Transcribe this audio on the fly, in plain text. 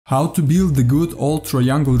How to build the good old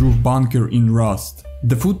triangle roof bunker in Rust.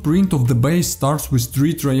 The footprint of the base starts with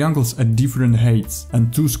 3 triangles at different heights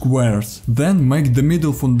and 2 squares. Then make the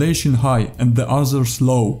middle foundation high and the others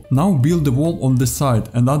low. Now build a wall on the side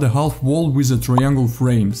and add a half wall with the triangle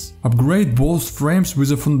frames. Upgrade both frames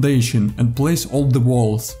with a foundation and place all the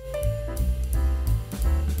walls.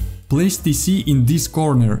 Place TC in this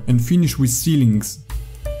corner and finish with ceilings.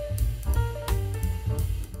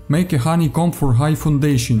 Make a honeycomb for high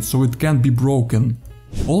foundation so it can't be broken.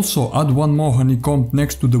 Also add one more honeycomb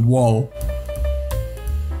next to the wall.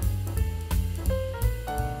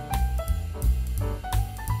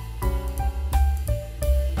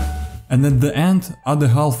 And at the end add a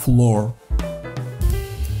half floor.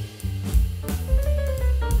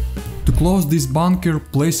 To close this bunker,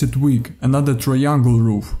 place a twig and add a triangle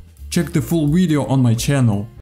roof. Check the full video on my channel.